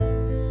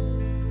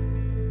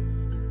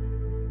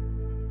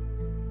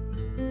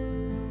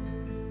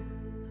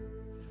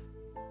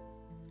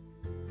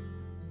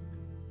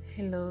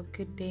Hello,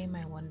 good day,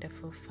 my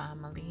wonderful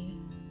family.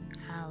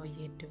 How are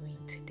you doing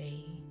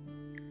today?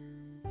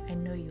 I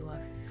know you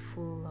are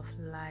full of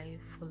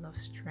life, full of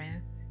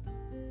strength.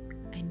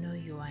 I know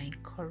you are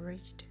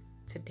encouraged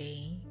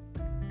today,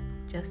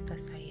 just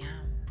as I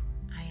am.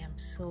 I am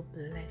so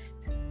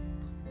blessed,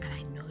 and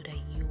I know that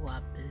you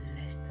are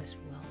blessed as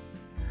well.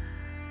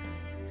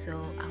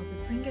 So I'll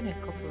be bringing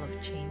a couple of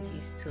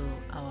changes to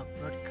our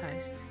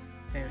broadcast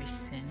very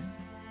soon.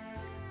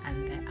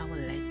 And then I will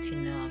let you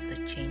know of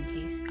the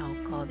changes. I'll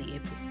call the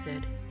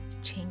episode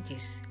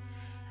Changes,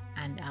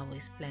 and I will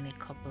explain a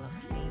couple of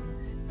things,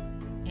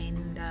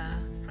 and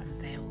from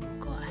there we'll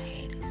go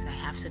ahead. So I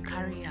have to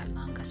carry you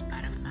along as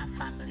part of my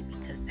family,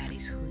 because that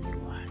is who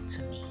you are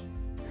to me,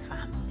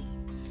 family.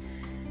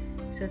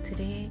 So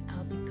today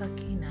I'll be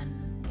talking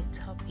on a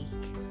topic: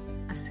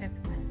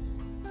 acceptance.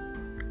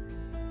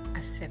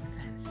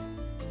 Acceptance.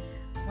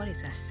 What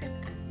is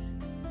acceptance?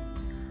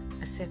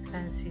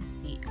 Acceptance is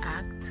the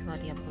act or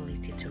the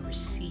ability to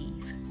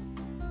receive,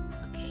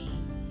 okay?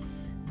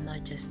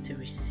 Not just to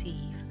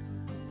receive,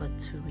 but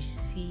to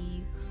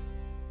receive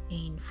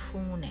in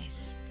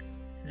fullness,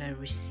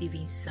 like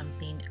receiving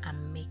something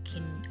and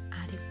making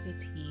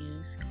adequate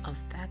use of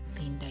that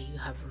thing that you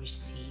have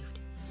received.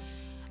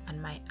 And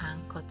my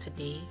anchor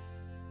today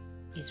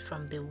is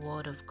from the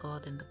Word of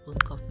God in the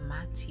book of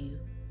Matthew,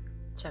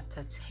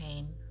 chapter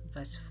 10,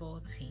 verse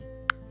 40.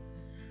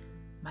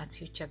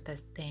 Matthew chapter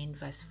 10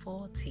 verse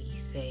 40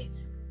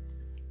 says,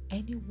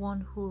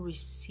 anyone who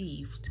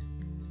received,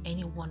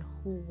 anyone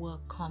who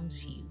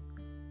welcomes you,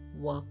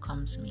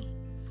 welcomes me.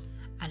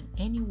 And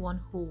anyone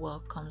who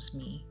welcomes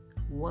me,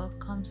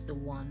 welcomes the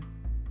one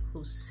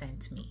who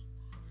sent me.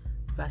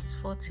 Verse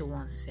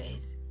 41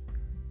 says,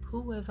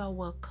 whoever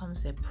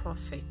welcomes a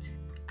prophet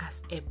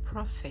as a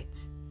prophet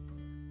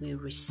will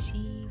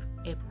receive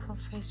a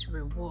prophet's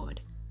reward.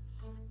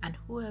 And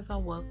whoever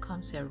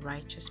welcomes a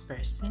righteous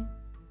person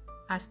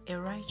as a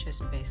righteous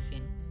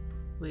person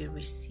will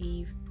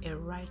receive a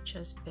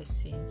righteous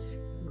person's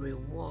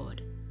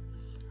reward.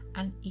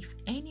 And if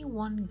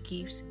anyone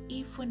gives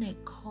even a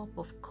cup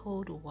of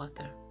cold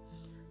water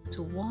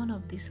to one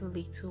of these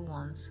little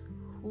ones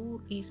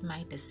who is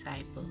my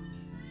disciple,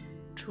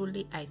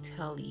 truly I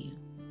tell you,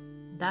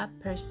 that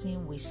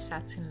person will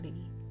certainly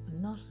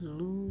not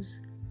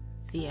lose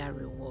their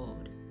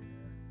reward.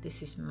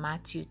 This is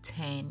Matthew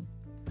 10,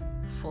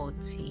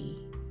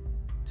 40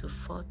 to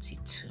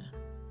 42.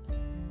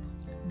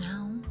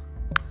 Now,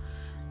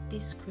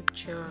 this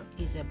scripture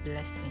is a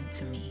blessing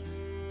to me.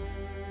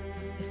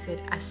 It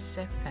said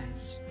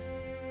acceptance.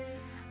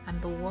 And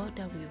the word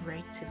that we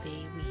read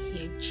today, we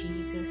hear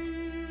Jesus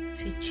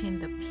teaching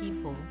the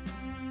people,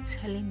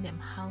 telling them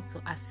how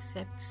to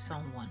accept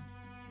someone.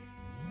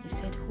 He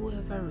said,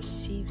 whoever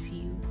receives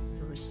you,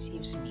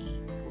 receives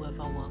me.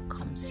 Whoever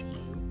welcomes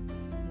you,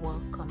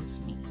 welcomes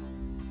me.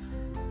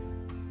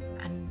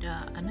 And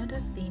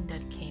another thing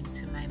that came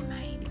to my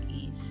mind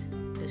is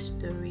the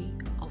story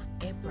of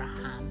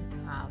Abraham,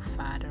 our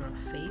father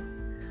of faith,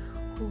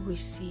 who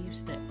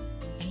receives the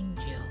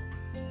angel.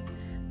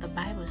 The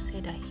Bible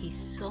said that he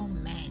saw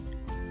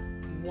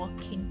men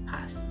walking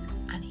past,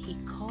 and he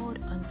called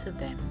unto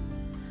them,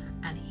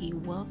 and he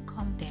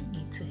welcomed them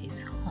into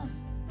his home,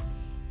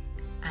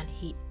 and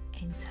he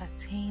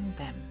entertained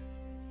them.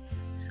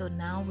 So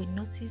now we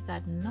notice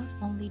that not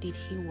only did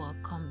he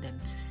welcome them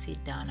to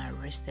sit down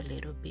and rest a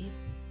little bit,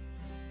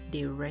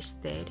 they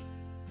rested.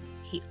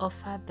 He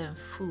offered them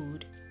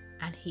food,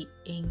 and he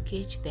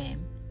engaged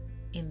them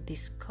in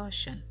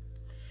discussion.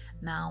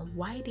 Now,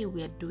 while they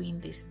were doing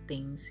these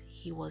things,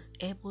 he was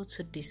able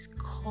to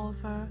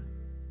discover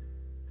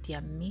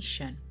their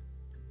mission.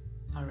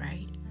 All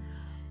right.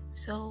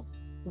 So,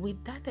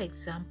 with that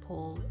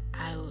example,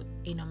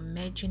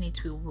 merging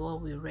it with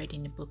what we read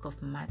in the book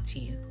of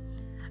Matthew,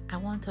 I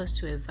want us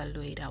to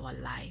evaluate our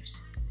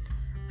lives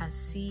and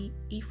see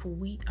if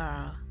we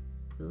are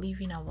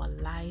living our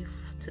life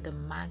to the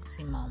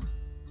maximum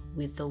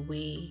with the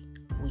way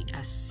we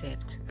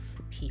accept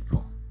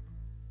people.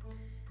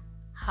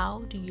 How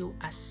do you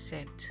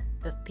accept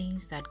the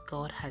things that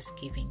God has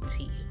given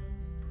to you?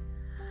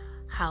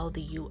 How do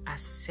you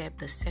accept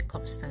the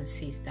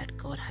circumstances that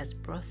God has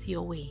brought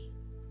your way?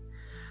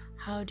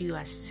 How do you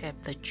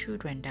accept the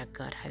children that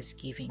God has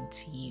given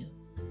to you?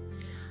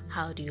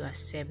 How do you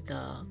accept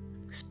the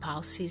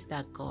spouses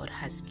that God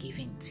has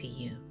given to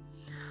you?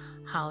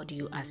 How do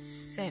you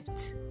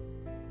accept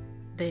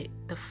the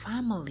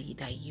family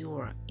that you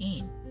are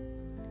in?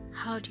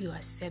 How do you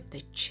accept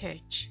the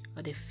church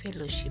or the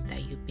fellowship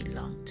that you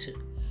belong to?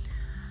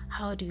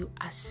 How do you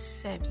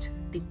accept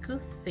the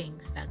good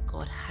things that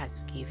God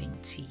has given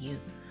to you?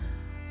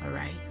 All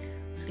right,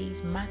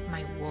 please mark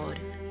my word,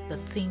 the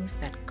things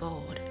that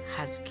God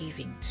has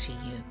given to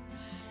you,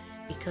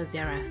 because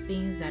there are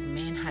things that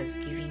man has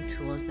given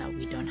to us that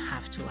we don't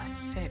have to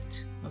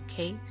accept.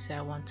 Okay, so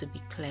I want to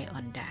be clear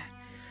on that.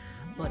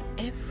 But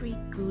every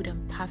good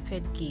and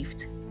perfect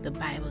gift, the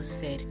Bible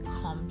said,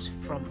 comes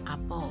from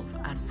above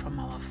and from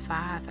our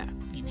Father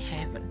in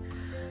heaven.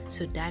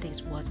 So that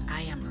is what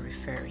I am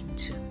referring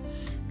to,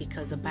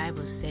 because the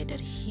Bible said that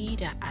he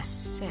that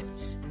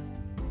accepts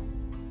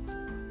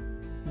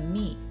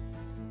me,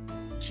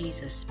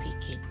 Jesus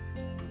speaking,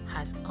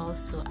 has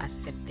also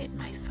accepted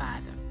my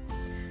Father.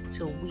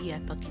 So we are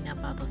talking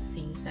about the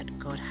things that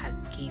God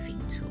has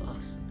given to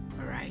us,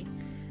 all right?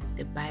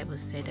 The Bible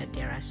said that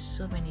there are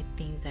so many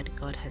things that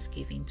God has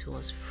given to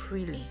us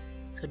freely.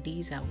 So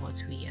these are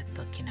what we are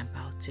talking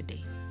about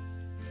today.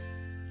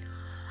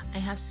 I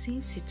have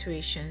seen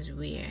situations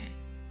where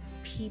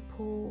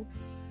people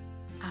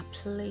are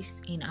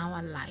placed in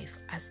our life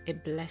as a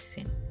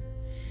blessing,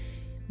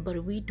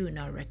 but we do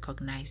not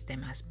recognize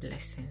them as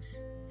blessings.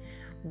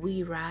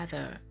 We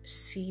rather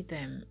see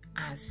them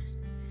as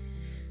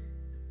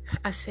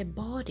a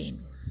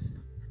burden.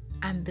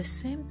 And the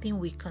same thing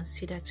we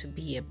consider to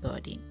be a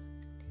burden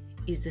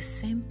is the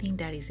same thing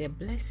that is a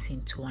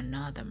blessing to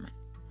another man.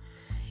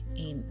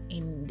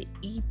 In the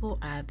Igbo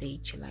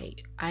adage,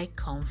 like I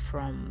come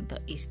from the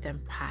eastern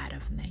part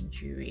of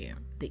Nigeria,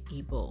 the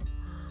Igbo.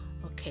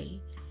 Okay,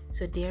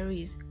 so there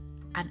is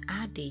an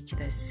adage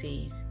that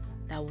says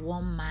that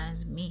one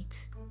man's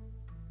meat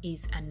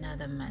is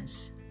another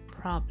man's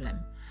problem,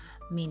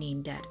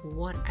 meaning that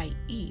what I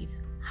eat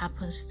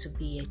happens to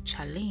be a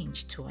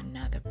challenge to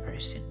another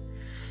person.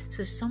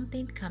 So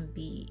something can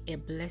be a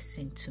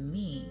blessing to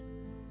me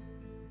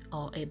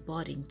or a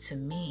burden to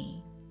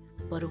me,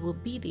 but it will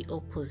be the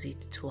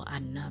opposite to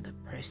another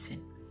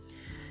person.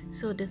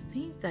 So the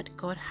things that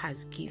God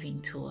has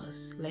given to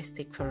us, let's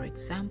take for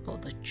example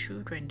the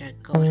children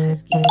that God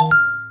has given to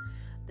us.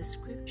 The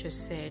scripture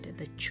said,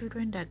 the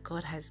children that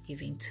God has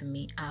given to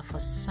me are for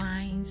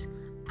signs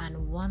and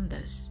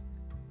wonders.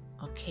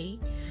 Okay,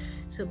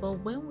 so but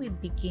when we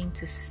begin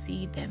to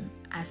see them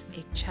as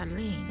a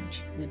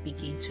challenge, we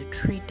begin to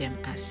treat them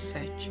as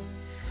such.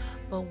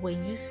 But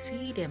when you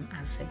see them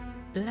as a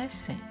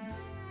blessing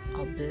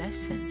or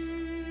blessings,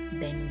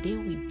 then they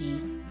will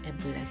be a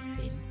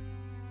blessing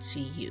to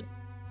you.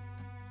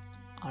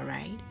 All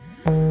right,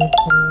 so I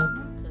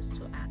want us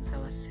to ask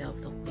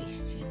ourselves the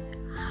question,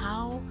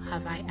 how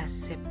have I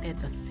accepted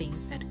the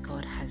things that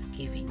God has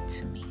given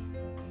to me?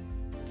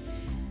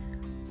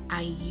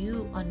 Are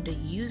you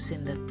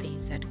underusing the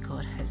things that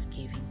God has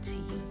given to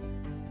you?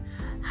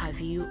 Have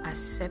you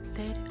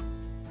accepted,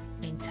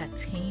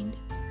 entertained,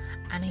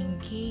 and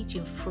engaged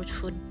in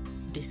fruitful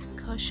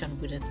discussion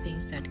with the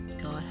things that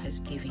God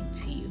has given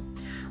to you?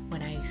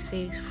 When I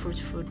say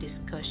fruitful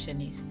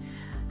discussion is,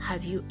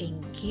 have you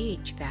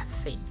engaged that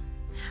thing?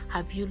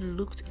 Have you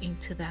looked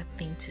into that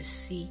thing to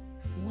see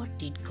what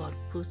did God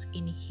put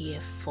in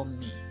here for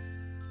me?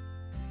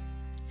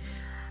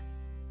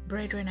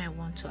 Brethren, I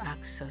want to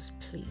ask us,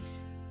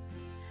 please,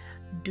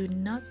 do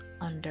not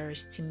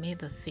underestimate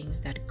the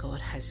things that God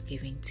has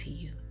given to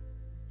you,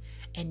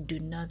 and do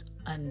not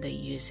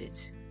underuse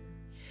it.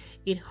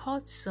 It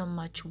hurts so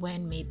much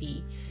when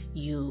maybe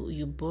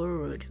you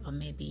borrowed, or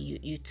maybe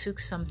you took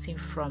something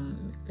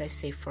from, let's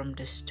say, from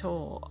the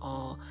store,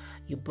 or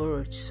you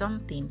borrowed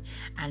something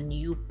and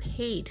you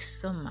paid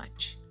so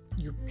much.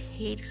 You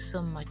paid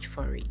so much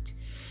for it,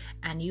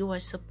 and you were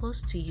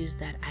supposed to use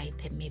that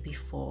item maybe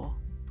for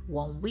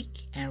 1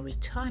 week and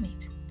return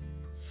it,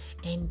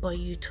 but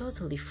you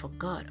totally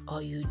forgot,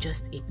 or you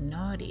just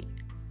ignored it,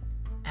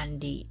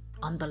 and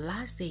on the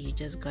last day you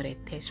just got a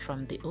text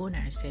from the owner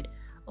and said,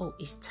 oh,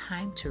 it's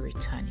time to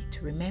return it.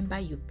 Remember,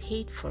 you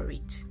paid for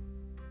it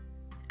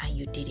and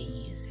you didn't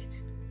use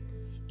it.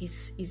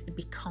 It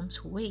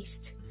becomes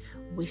waste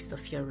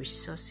of your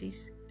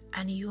resources,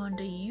 and you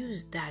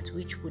underuse that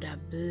which would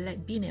have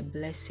been a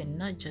blessing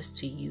not just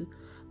to you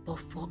but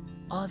for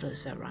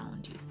others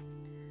around you.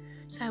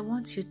 So I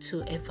want you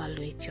to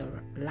evaluate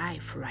your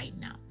life right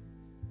now.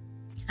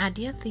 Are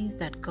there things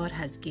that God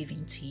has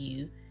given to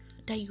you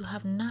that you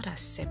have not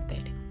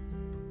accepted?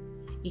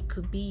 It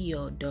could be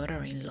your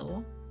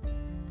daughter-in-law.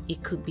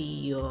 It could be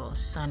your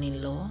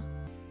son-in-law.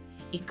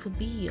 It could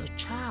be your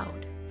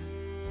child.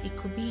 It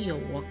could be your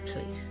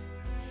workplace.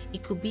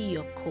 It could be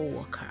your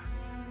co-worker.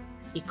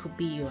 It could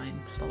be your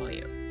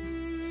employer.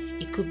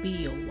 It could be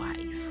your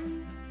wife.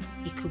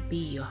 It could be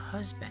your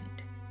husband.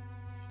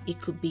 It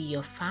could be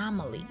your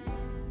family.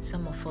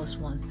 Some of us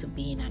want to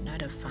be in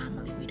another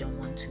family. We don't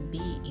want to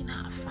be in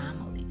our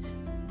families.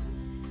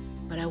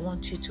 But I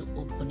want you to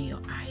open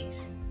your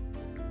eyes.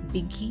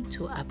 Begin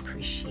to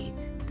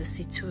appreciate the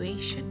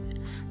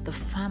situation, the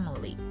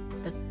family,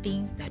 the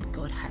things that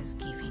God has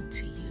given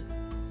to you.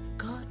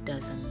 God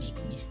doesn't make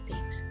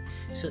mistakes.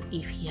 So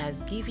if He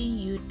has given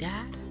you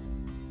that,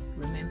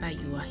 remember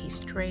you are His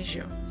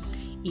treasure.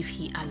 If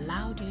He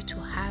allowed you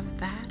to have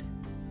that,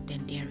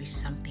 then there is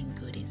something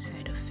good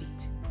inside of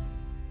it.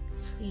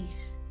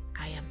 Please,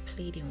 I am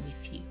pleading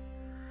with you.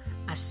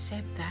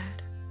 Accept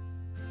that.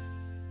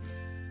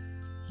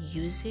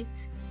 Use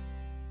it.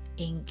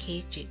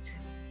 Engage it.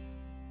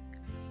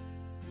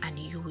 And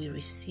you will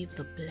receive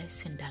the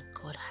blessing that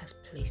God has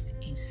placed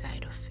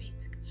inside of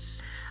it.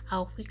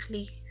 I'll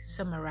quickly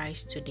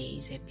summarize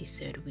today's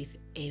episode with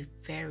a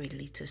very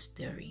little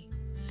story.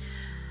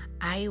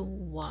 I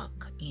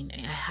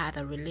had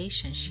a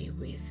relationship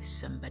with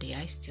somebody.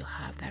 I still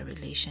have that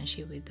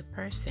relationship with the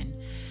person.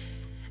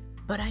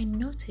 But I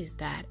noticed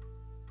that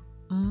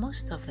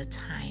most of the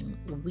time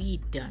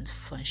we don't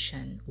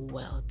function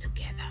well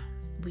together.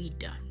 We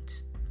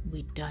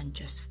don't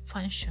just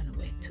function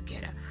well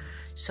together.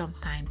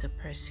 Sometimes the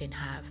person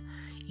have,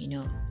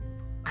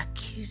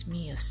 accused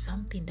me of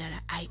something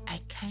that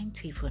I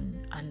can't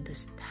even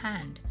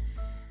understand.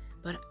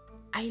 But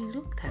I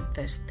looked at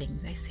those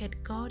things. I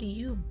said, God,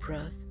 you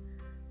brought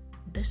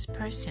this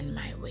person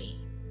my way.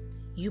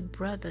 You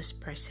brought this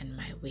person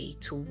my way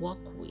to walk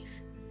with.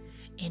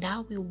 And I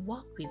will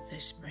walk with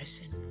this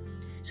person.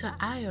 So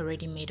I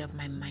already made up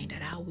my mind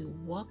that I will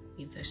walk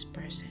with this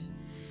person.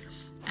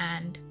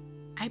 And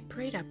I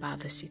prayed about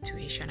the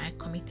situation. I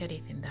committed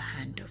it in the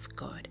hand of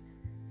God.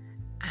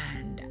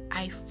 And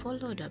I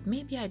followed up.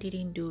 Maybe I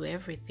didn't do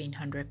everything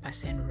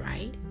 100%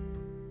 right,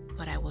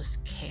 but I was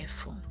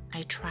careful.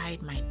 I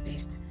tried my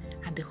best,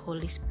 and the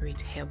Holy Spirit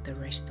helped the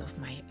rest of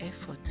my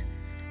effort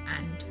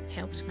and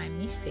helped my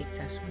mistakes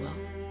as well.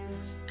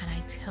 And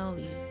I tell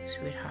you,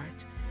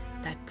 sweetheart,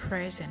 that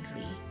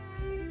presently,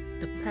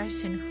 the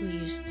person who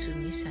used to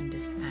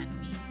misunderstand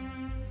me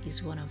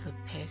is one of the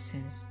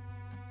persons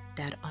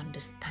that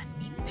understand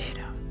me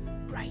better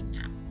right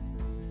now.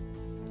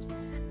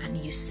 And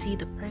you see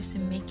the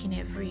person making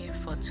every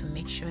effort to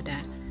make sure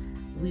that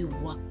we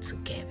work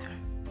together.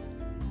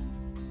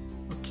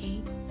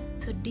 Okay?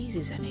 So this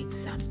is an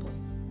example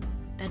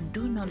that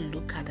do not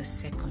look at the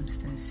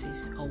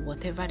circumstances or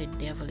whatever the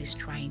devil is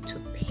trying to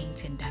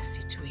paint in that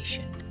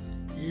situation.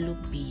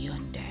 Look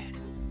beyond that.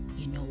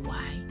 You know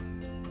why?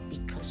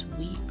 Because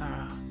we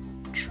are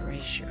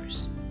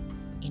treasures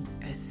in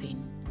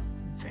earthen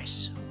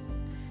vessel.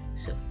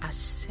 So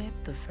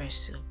accept the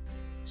vessel.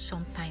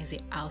 Sometimes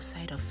the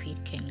outside of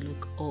it can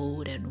look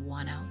old and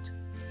worn out,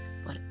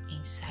 but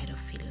inside of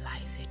it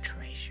lies a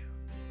treasure.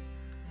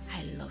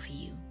 I love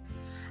you.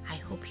 I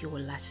hope you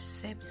will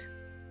accept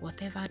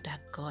whatever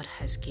that God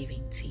has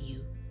given to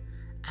you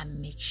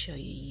and make sure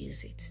you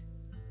use it,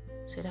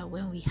 so that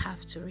when we have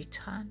to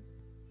return,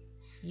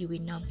 you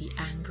will not be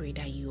angry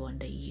that you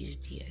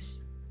underused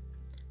yours.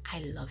 I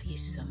love you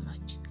so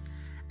much,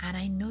 and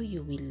I know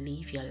you will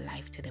live your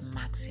life to the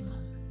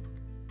maximum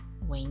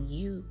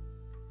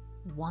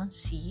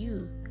once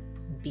you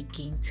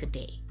begin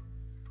today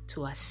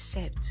to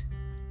accept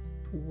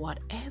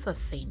whatever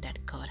thing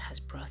that God has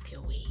brought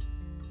your way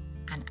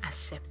and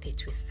accept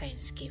it with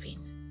thanksgiving.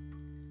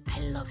 I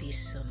love you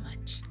so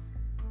much.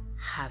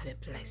 Have a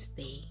blessed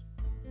day.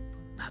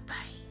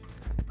 Bye-bye.